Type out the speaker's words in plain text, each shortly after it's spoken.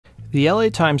The LA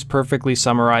Times perfectly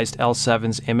summarized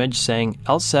L7's image, saying,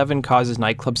 L7 causes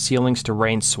nightclub ceilings to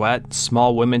rain sweat,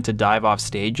 small women to dive off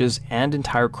stages, and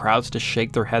entire crowds to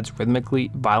shake their heads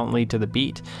rhythmically, violently to the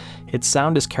beat. Its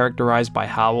sound is characterized by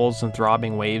howls and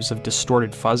throbbing waves of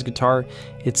distorted fuzz guitar,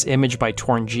 its image by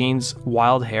torn jeans,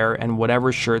 wild hair, and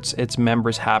whatever shirts its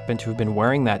members happen to have been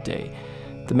wearing that day.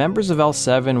 The members of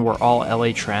L7 were all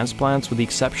LA transplants with the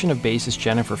exception of bassist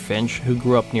Jennifer Finch, who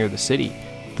grew up near the city.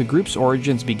 The group's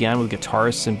origins began with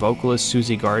guitarists and vocalists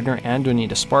Susie Gardner and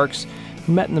Donita Sparks,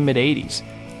 who met in the mid-80s.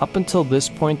 Up until this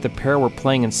point, the pair were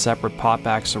playing in separate pop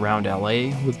acts around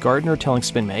LA, with Gardner telling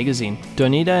Spin magazine,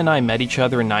 "Donita and I met each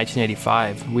other in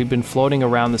 1985. We'd been floating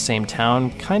around the same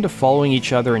town, kind of following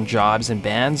each other in jobs and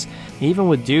bands, even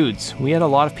with dudes. We had a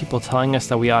lot of people telling us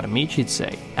that we ought to meet," she'd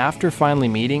say. After finally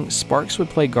meeting, Sparks would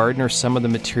play Gardner some of the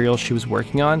material she was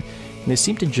working on, and they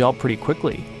seemed to gel pretty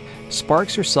quickly.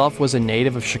 Sparks herself was a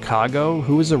native of Chicago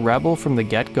who was a rebel from the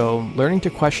get-go, learning to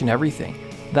question everything.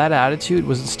 That attitude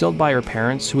was instilled by her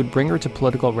parents, who would bring her to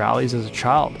political rallies as a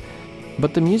child.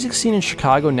 But the music scene in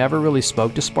Chicago never really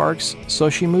spoke to Sparks, so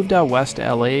she moved out west to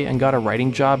LA and got a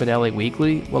writing job at LA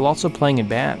Weekly while also playing in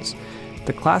bands.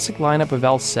 The classic lineup of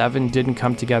L7 didn't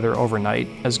come together overnight,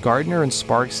 as Gardner and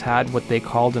Sparks had what they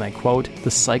called, and I quote,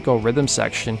 the psycho rhythm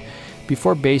section,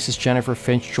 before bassist Jennifer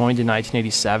Finch joined in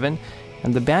 1987,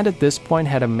 and the band at this point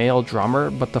had a male drummer,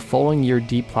 but the following year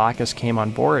Dee Plakis came on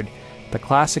board. The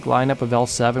classic lineup of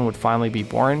L7 would finally be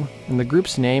born, and the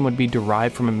group's name would be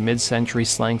derived from a mid-century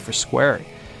slang for square.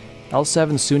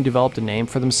 L7 soon developed a name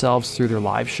for themselves through their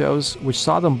live shows, which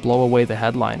saw them blow away the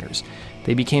headliners.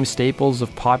 They became staples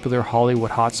of popular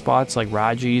Hollywood hotspots like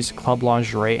Raji's, Club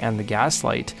Lingerie, and The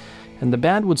Gaslight, and the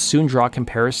band would soon draw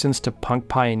comparisons to punk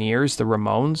pioneers the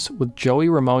Ramones, with Joey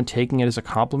Ramone taking it as a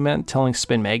compliment, telling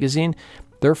Spin magazine,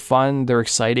 "They're fun, they're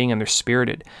exciting, and they're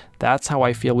spirited. That's how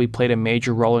I feel we played a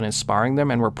major role in inspiring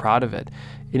them, and we're proud of it."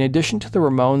 In addition to the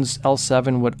Ramones,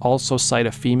 L7 would also cite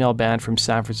a female band from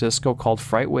San Francisco called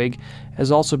Frightwig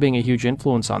as also being a huge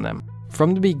influence on them.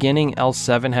 From the beginning,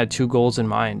 L7 had two goals in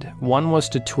mind. One was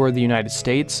to tour the United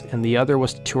States, and the other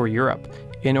was to tour Europe.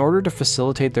 In order to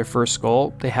facilitate their first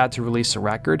goal, they had to release a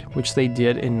record, which they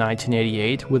did in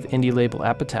 1988 with indie label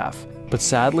Epitaph. But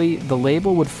sadly, the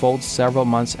label would fold several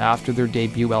months after their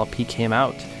debut LP came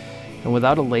out. And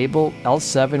without a label,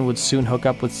 L7 would soon hook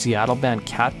up with Seattle band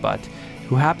Catbutt,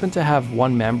 who happened to have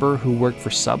one member who worked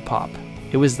for Subpop.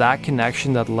 It was that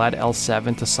connection that led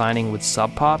L7 to signing with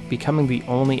Subpop, becoming the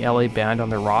only LA band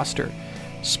on their roster.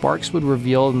 Sparks would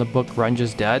reveal in the book Grunge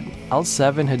is Dead,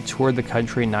 L7 had toured the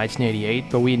country in 1988,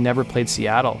 but we had never played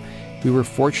Seattle. We were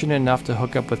fortunate enough to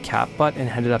hook up with Catbutt and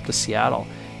headed up to Seattle.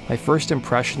 My first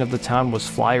impression of the town was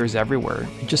flyers everywhere.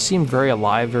 It just seemed very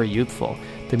alive, very youthful.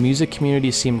 The music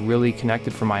community seemed really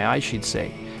connected for my eyes, she'd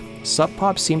say.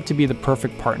 Subpop seemed to be the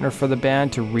perfect partner for the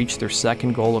band to reach their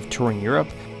second goal of touring Europe.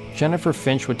 Jennifer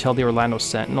Finch would tell the Orlando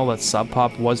Sentinel that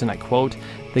Subpop was, and I quote,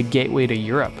 the gateway to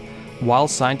Europe. While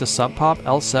signed to Subpop,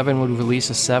 L7 would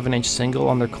release a 7-inch single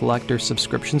on their collector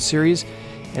subscription series,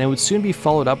 and it would soon be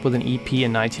followed up with an EP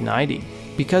in 1990.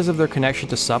 Because of their connection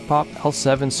to Subpop,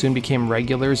 L7 soon became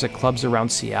regulars at clubs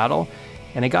around Seattle,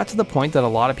 and it got to the point that a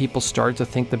lot of people started to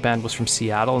think the band was from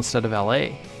Seattle instead of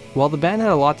LA. While the band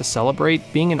had a lot to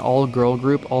celebrate, being an all-girl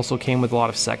group also came with a lot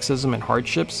of sexism and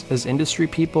hardships, as industry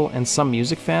people and some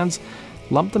music fans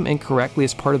lumped them incorrectly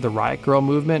as part of the Riot Grrrl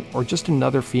movement or just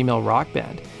another female rock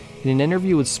band. In an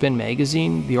interview with Spin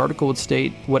magazine, the article would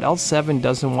state, "What L7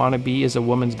 doesn't want to be is a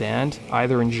woman's band,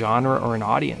 either in genre or in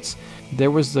audience.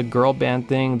 There was the girl band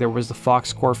thing, there was the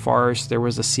Foxcore farce, there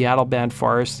was the Seattle band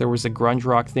farce, there was the grunge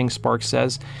rock thing," Sparks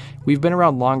says. "We've been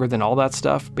around longer than all that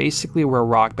stuff. Basically, we're a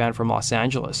rock band from Los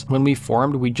Angeles. When we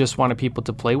formed, we just wanted people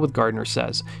to play with," Gardner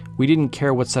says. "We didn't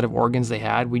care what set of organs they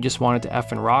had, we just wanted to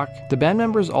effing rock." The band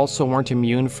members also weren't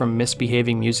immune from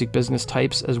misbehaving music business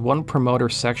types, as one promoter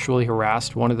sexually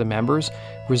harassed one of the members,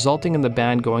 resulting in the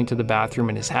band going to the bathroom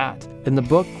in his hat. In the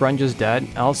book Grunge is Dead,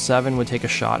 L7 would take a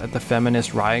shot at the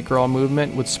feminist Riot Grrrl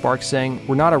movement, with Sparks saying,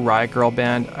 "We're not a Riot Grrrl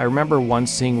band. I remember once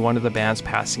seeing one of the bands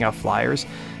passing out flyers,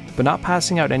 but not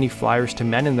passing out any flyers to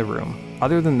men in the room.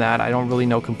 Other than that, I don't really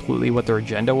know completely what their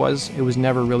agenda was. It was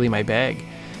never really my bag."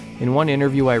 In one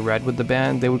interview I read with the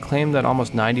band, they would claim that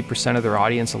almost 90% of their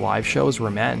audience at live shows were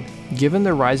men. Given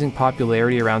their rising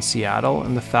popularity around Seattle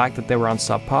and the fact that they were on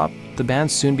Sub Pop, the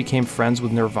band soon became friends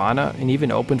with Nirvana and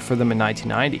even opened for them in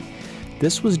 1990.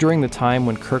 This was during the time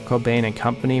when Kurt Cobain and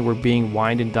company were being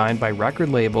wined and dined by record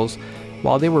labels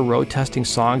while they were road testing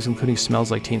songs including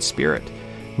Smells Like Teen Spirit.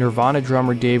 Nirvana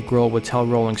drummer Dave Grohl would tell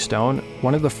Rolling Stone,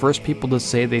 One of the first people to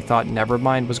say they thought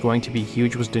Nevermind was going to be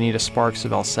huge was Donita Sparks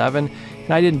of L7,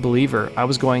 and I didn't believe her. I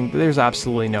was going, there's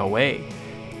absolutely no way.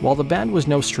 While the band was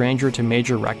no stranger to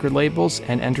major record labels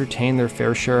and entertained their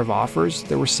fair share of offers,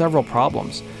 there were several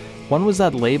problems. One was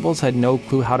that labels had no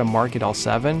clue how to market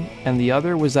L7, and the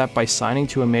other was that by signing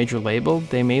to a major label,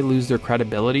 they may lose their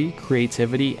credibility,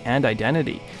 creativity, and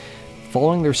identity.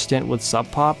 Following their stint with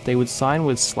Subpop, they would sign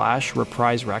with Slash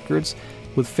Reprise Records,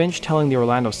 with Finch telling the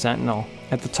Orlando Sentinel,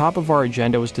 "At the top of our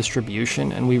agenda was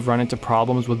distribution, and we've run into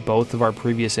problems with both of our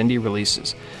previous indie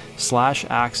releases. Slash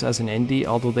acts as an indie,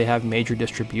 although they have major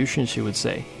distribution," she would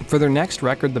say. For their next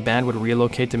record, the band would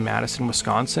relocate to Madison,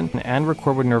 Wisconsin, and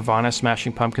record with Nirvana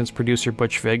Smashing Pumpkins producer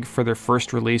Butch Vig for their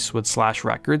first release with Slash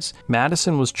Records.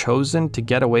 Madison was chosen to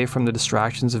get away from the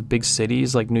distractions of big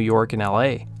cities like New York and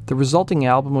LA. The resulting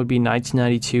album would be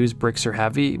 1992's Bricks Are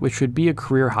Heavy, which would be a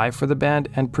career high for the band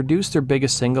and produce their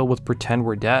biggest single with Pretend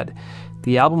We're Dead.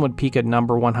 The album would peak at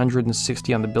number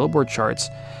 160 on the Billboard charts,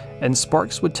 and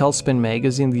Sparks would tell Spin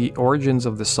magazine the origins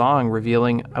of the song,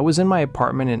 revealing, "I was in my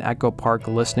apartment in Echo Park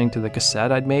listening to the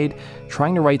cassette I'd made,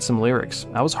 trying to write some lyrics.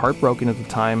 I was heartbroken at the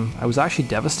time. I was actually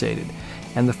devastated.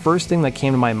 And the first thing that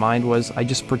came to my mind was, I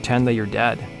just pretend that you're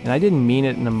dead. And I didn't mean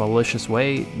it in a malicious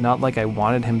way, not like I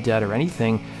wanted him dead or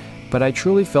anything, but I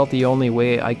truly felt the only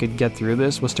way I could get through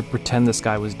this was to pretend this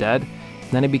guy was dead."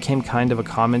 And then it became kind of a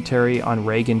commentary on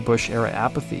Reagan-Bush era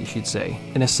apathy, she'd say.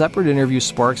 In a separate interview,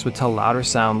 Sparks would tell Louder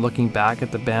Sound, looking back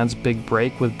at the band's big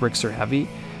break with Bricks Are Heavy,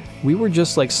 "We were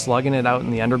just like slugging it out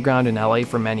in the underground in LA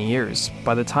for many years.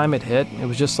 By the time it hit, it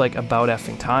was just like about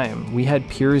effing time. We had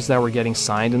peers that were getting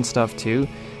signed and stuff too,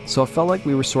 so it felt like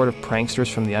we were sort of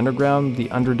pranksters from the underground, the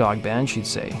underdog band," she'd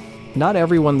say. Not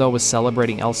everyone though was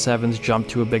celebrating L7's jump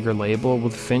to a bigger label,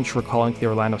 with Finch recalling to the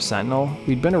Orlando Sentinel,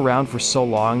 "We'd been around for so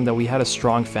long that we had a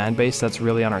strong fan base that's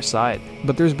really on our side.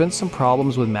 But there's been some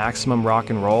problems with Maximum Rock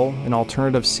and Roll, an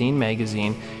alternative scene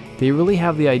magazine. They really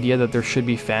have the idea that there should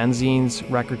be fanzines,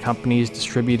 record companies,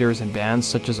 distributors, and bands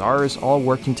such as ours all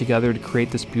working together to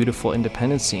create this beautiful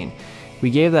independent scene. We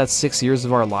gave that 6 years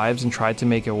of our lives and tried to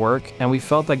make it work, and we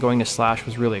felt that going to Slash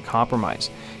was really a compromise.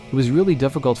 It was really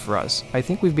difficult for us. I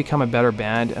think we've become a better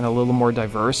band and a little more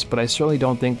diverse, but I certainly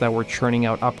don't think that we're churning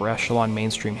out upper echelon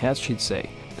mainstream hits," she'd say.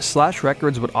 Slash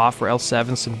Records would offer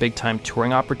L7 some big-time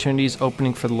touring opportunities,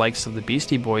 opening for the likes of the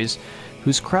Beastie Boys,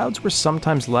 whose crowds were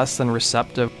sometimes less than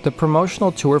receptive. The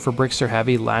promotional tour for Bricks Are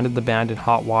Heavy landed the band in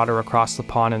hot water across the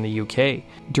pond in the UK.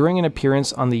 During an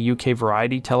appearance on the UK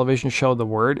variety television show The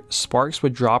Word, Sparks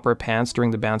would drop her pants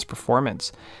during the band's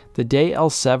performance. The day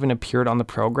L7 appeared on the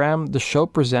program, the show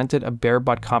presented a bare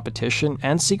butt competition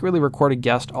and secretly recorded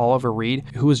guest Oliver Reed,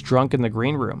 who was drunk in the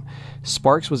green room.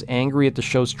 Sparks was angry at the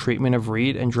show's treatment of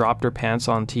Reed and dropped her pants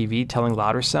on TV, telling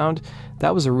Louder Sound,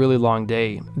 "That was a really long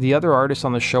day. The other artists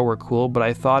on the show were cool, but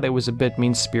I thought it was a bit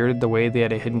mean-spirited the way they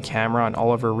had a hidden camera on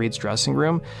Oliver Reed's dressing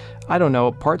room. I don't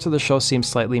know, parts of the show seemed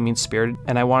slightly mean-spirited,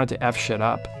 and I wanted to F shit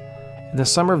up." In the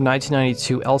summer of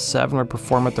 1992, L7 would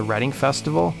perform at the Reading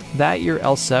Festival. That year,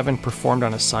 L7 performed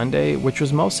on a Sunday, which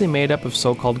was mostly made up of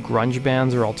so-called grunge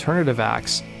bands or alternative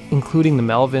acts, including the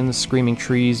Melvins, Screaming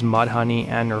Trees, Mudhoney,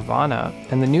 and Nirvana,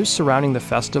 and the news surrounding the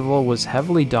festival was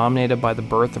heavily dominated by the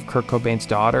birth of Kurt Cobain's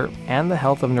daughter and the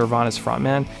health of Nirvana's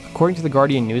frontman. According to the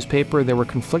Guardian newspaper, there were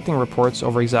conflicting reports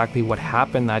over exactly what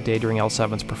happened that day during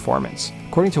L7's performance.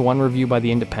 According to one review by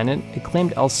The Independent, it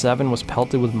claimed L7 was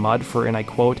pelted with mud for, and I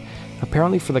quote,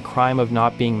 "apparently for the crime of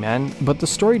not being men," but the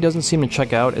story doesn't seem to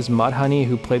check out, as Mudhoney,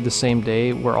 who played the same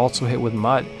day, were also hit with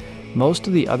mud. Most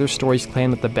of the other stories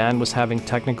claim that the band was having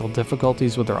technical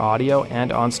difficulties with their audio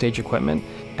and onstage equipment.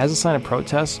 As a sign of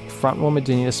protest, frontwoman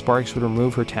Donita Sparks would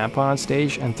remove her tampon on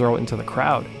stage and throw it into the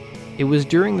crowd. It was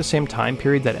during the same time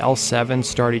period that L7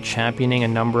 started championing a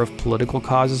number of political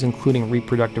causes, including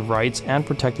reproductive rights and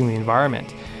protecting the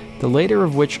environment, the later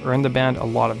of which earned the band a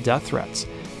lot of death threats.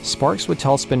 Sparks would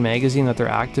tell Spin magazine that their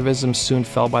activism soon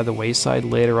fell by the wayside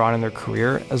later on in their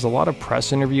career, as a lot of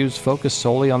press interviews focused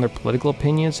solely on their political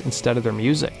opinions instead of their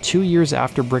music. 2 years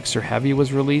after Bricks Are Heavy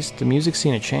was released, the music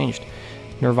scene had changed.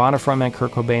 Nirvana frontman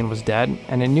Kurt Cobain was dead,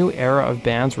 and a new era of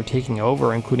bands were taking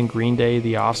over, including Green Day,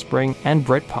 The Offspring, and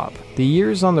Britpop. The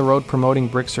years on the road promoting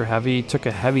Bricks Are Heavy took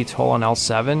a heavy toll on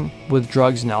L7, with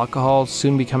drugs and alcohol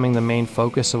soon becoming the main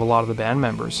focus of a lot of the band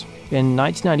members. In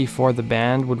 1994, the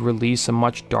band would release a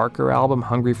much darker album,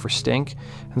 Hungry for Stink,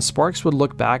 and Sparks would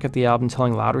look back at the album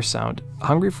telling Louder Sound,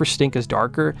 "Hungry for Stink is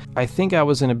darker. I think I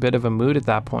was in a bit of a mood at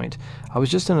that point. I was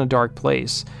just in a dark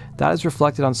place. That is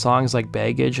reflected on songs like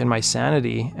Baggage and My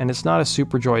Sanity, and it's not a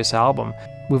super joyous album.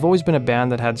 We've always been a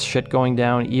band that had shit going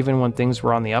down even when things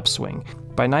were on the upswing.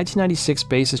 By 1996,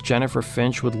 bassist Jennifer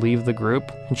Finch would leave the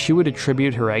group, and she would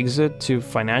attribute her exit to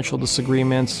financial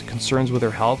disagreements, concerns with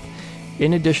her health,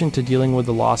 in addition to dealing with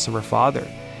the loss of her father.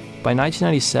 By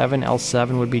 1997,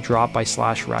 L7 would be dropped by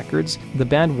Slash Records. The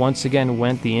band once again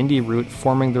went the indie route,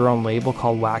 forming their own label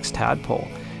called Wax Tadpole.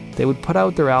 They would put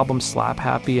out their album Slap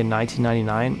Happy in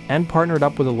 1999 and partnered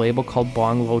up with a label called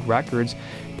Bong Load Records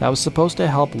that was supposed to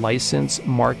help license,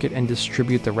 market, and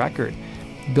distribute the record.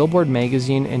 Billboard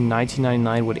magazine in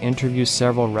 1999 would interview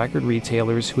several record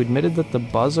retailers who admitted that the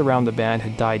buzz around the band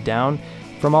had died down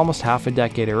from almost half a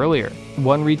decade earlier.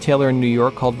 One retailer in New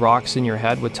York called Rocks in Your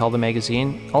Head would tell the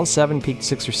magazine, L7 peaked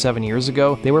 6 or 7 years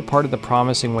ago. They were part of the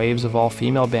promising waves of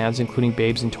all-female bands including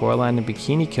Babes in Toyland and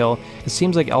Bikini Kill. It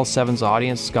seems like L7's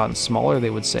audience has gotten smaller,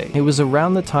 they would say. It was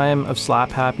around the time of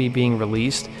Slap Happy being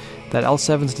released that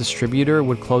L7's distributor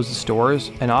would close its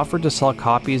doors and offered to sell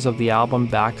copies of the album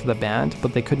back to the band,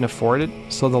 but they couldn't afford it,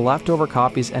 so the leftover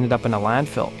copies ended up in a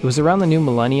landfill. It was around the new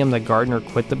millennium that Gardner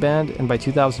quit the band, and by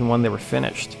 2001 they were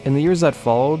finished. In the years that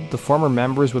followed, the former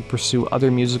members would pursue other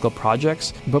musical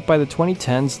projects, but by the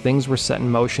 2010s things were set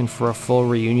in motion for a full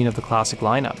reunion of the classic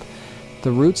lineup.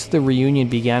 The roots of the reunion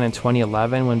began in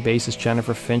 2011 when bassist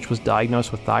Jennifer Finch was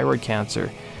diagnosed with thyroid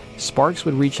cancer. Sparks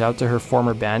would reach out to her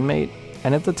former bandmate,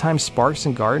 and at the time Sparks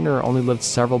and Gardner only lived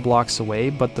several blocks away,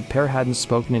 but the pair hadn't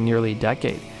spoken in nearly a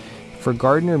decade. For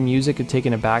Gardner, music had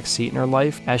taken a back seat in her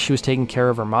life as she was taking care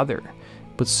of her mother.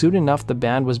 But soon enough, the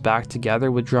band was back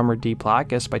together with drummer Dee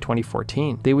Plakis by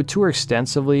 2014. They would tour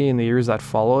extensively in the years that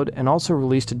followed and also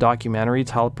released a documentary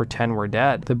titled Pretend We're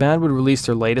Dead. The band would release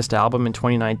their latest album in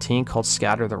 2019 called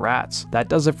Scatter the Rats. That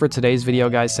does it for today's video,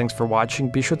 guys. Thanks for watching.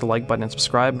 Be sure to like button and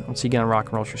subscribe. I'll see you again on Rock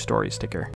and Roll True Stories. Take care.